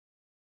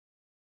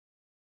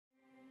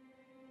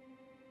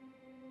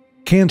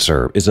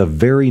Cancer is a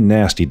very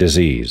nasty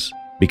disease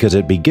because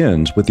it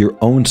begins with your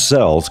own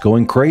cells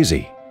going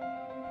crazy.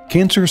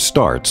 Cancer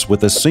starts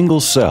with a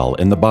single cell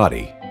in the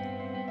body.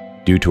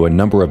 Due to a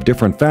number of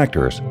different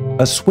factors,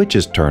 a switch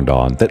is turned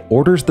on that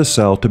orders the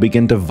cell to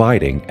begin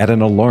dividing at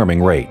an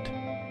alarming rate.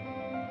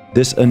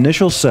 This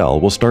initial cell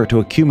will start to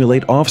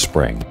accumulate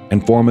offspring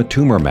and form a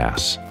tumor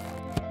mass.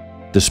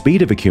 The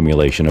speed of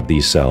accumulation of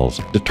these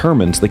cells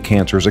determines the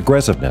cancer's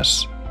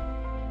aggressiveness.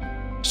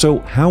 So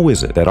how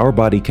is it that our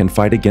body can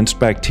fight against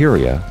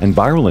bacteria and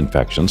viral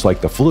infections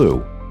like the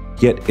flu,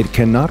 yet it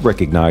cannot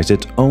recognize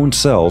its own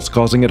cells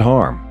causing it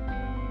harm?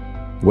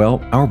 Well,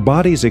 our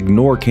bodies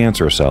ignore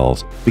cancer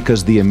cells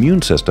because the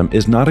immune system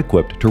is not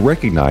equipped to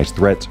recognize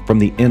threats from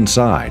the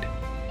inside.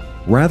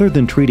 Rather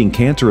than treating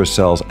cancerous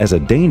cells as a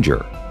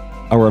danger,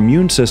 our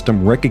immune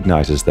system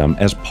recognizes them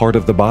as part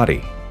of the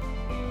body.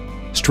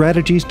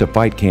 Strategies to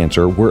fight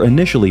cancer were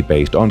initially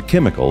based on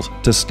chemicals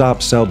to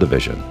stop cell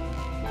division.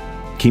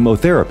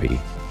 Chemotherapy,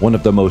 one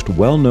of the most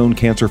well-known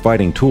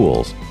cancer-fighting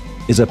tools,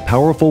 is a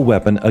powerful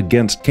weapon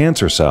against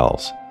cancer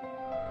cells.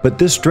 But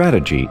this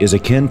strategy is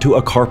akin to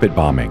a carpet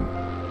bombing,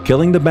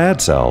 killing the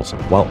bad cells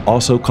while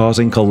also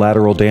causing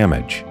collateral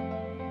damage.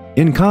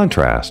 In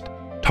contrast,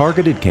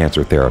 targeted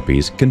cancer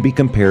therapies can be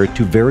compared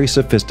to very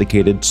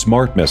sophisticated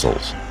smart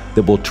missiles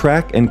that will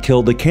track and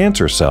kill the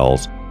cancer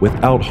cells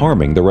without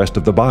harming the rest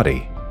of the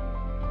body.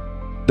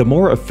 The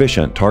more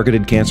efficient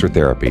targeted cancer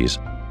therapies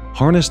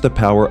harness the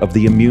power of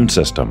the immune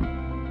system,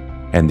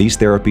 and these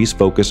therapies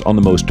focus on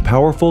the most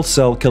powerful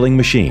cell-killing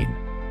machine,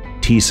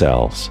 T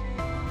cells.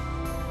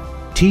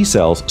 T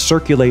cells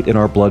circulate in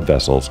our blood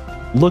vessels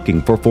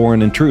looking for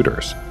foreign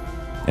intruders,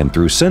 and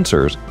through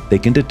sensors they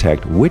can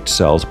detect which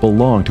cells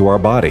belong to our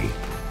body.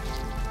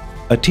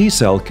 A T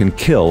cell can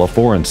kill a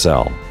foreign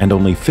cell, and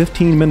only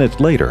 15 minutes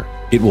later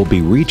it will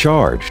be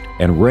recharged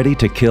and ready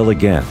to kill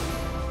again.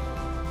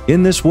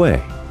 In this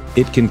way,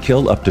 it can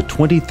kill up to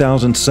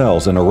 20,000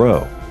 cells in a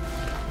row.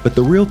 But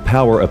the real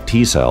power of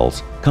T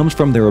cells comes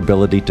from their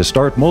ability to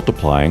start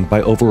multiplying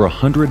by over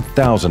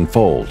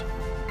 100,000-fold.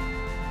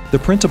 The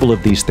principle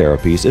of these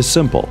therapies is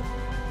simple.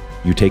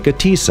 You take a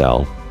T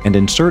cell and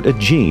insert a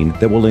gene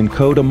that will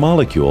encode a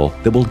molecule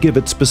that will give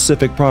it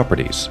specific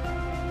properties.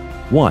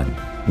 1.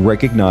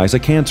 Recognize a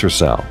cancer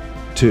cell.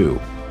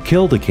 2.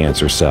 Kill the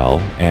cancer cell.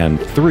 And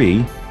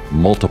 3.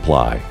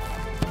 Multiply.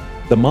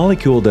 The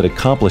molecule that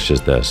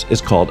accomplishes this is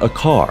called a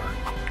CAR,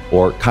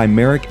 or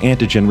chimeric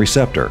antigen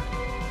receptor.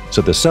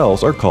 So the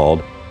cells are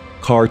called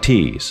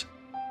CAR-Ts.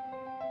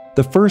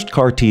 The first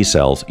CAR-T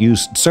cells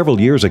used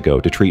several years ago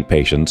to treat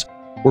patients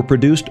were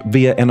produced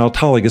via an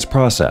autologous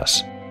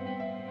process.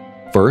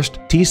 First,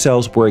 T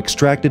cells were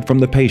extracted from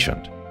the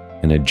patient,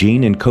 and a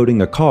gene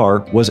encoding a CAR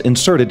was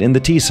inserted in the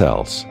T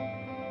cells.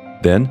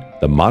 Then,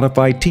 the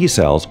modified T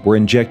cells were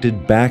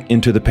injected back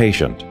into the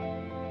patient.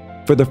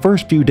 For the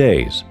first few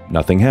days,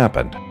 nothing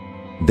happened.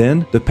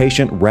 Then, the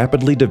patient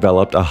rapidly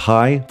developed a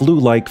high,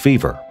 flu-like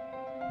fever.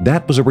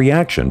 That was a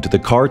reaction to the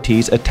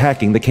CAR-Ts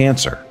attacking the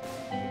cancer.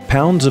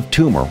 Pounds of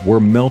tumor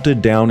were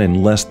melted down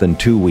in less than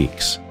 2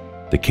 weeks.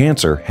 The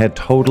cancer had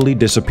totally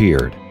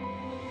disappeared.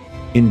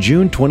 In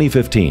June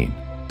 2015,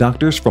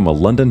 doctors from a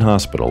London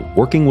hospital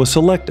working with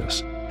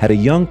Cellectis had a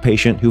young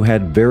patient who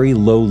had very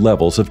low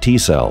levels of T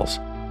cells,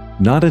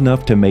 not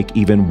enough to make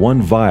even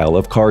 1 vial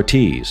of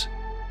CAR-Ts.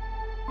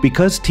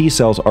 Because T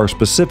cells are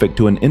specific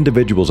to an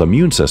individual's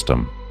immune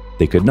system,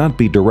 they could not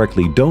be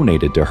directly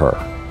donated to her.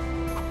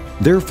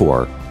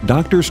 Therefore,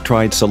 doctors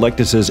tried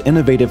Cellectis'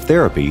 innovative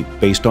therapy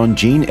based on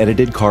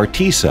gene-edited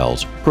CAR-T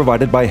cells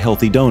provided by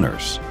healthy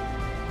donors.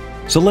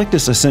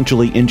 Cellectis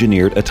essentially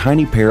engineered a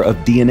tiny pair of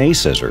DNA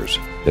scissors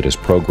that is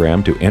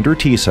programmed to enter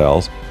T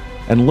cells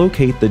and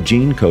locate the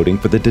gene coding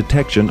for the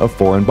detection of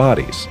foreign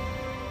bodies.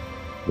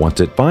 Once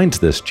it finds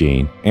this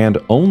gene, and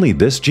only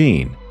this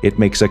gene, it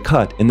makes a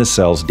cut in the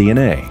cell's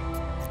DNA.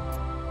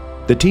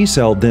 The T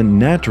cell then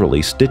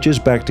naturally stitches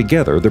back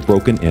together the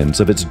broken ends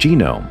of its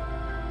genome,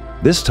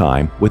 this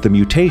time with a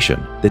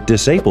mutation that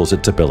disables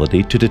its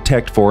ability to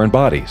detect foreign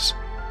bodies.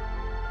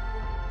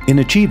 In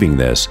achieving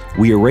this,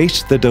 we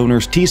erased the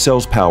donor's T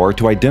cell's power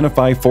to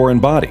identify foreign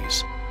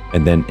bodies,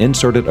 and then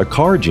inserted a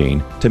CAR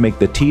gene to make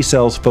the T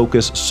cells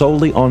focus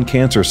solely on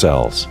cancer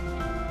cells.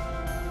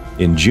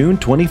 In June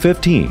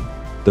 2015,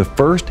 the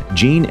first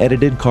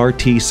gene-edited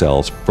CAR-T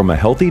cells from a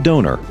healthy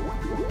donor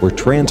were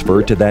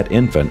transferred to that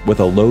infant with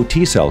a low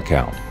T cell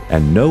count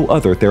and no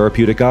other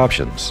therapeutic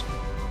options.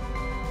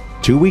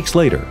 2 weeks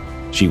later,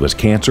 she was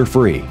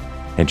cancer-free,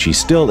 and she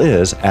still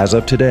is as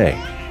of today.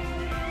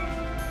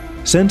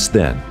 Since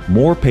then,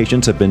 more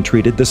patients have been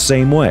treated the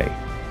same way.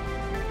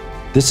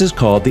 This is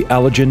called the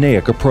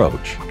Allogeneic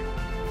approach,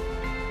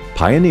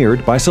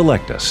 pioneered by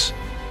Cellectis.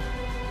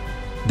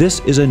 This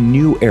is a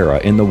new era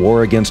in the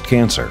war against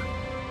cancer,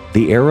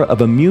 the era of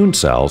immune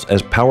cells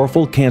as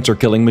powerful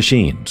cancer-killing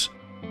machines.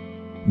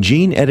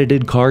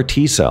 Gene-edited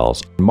CAR-T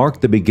cells mark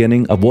the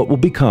beginning of what will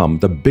become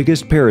the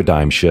biggest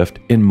paradigm shift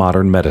in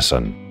modern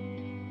medicine.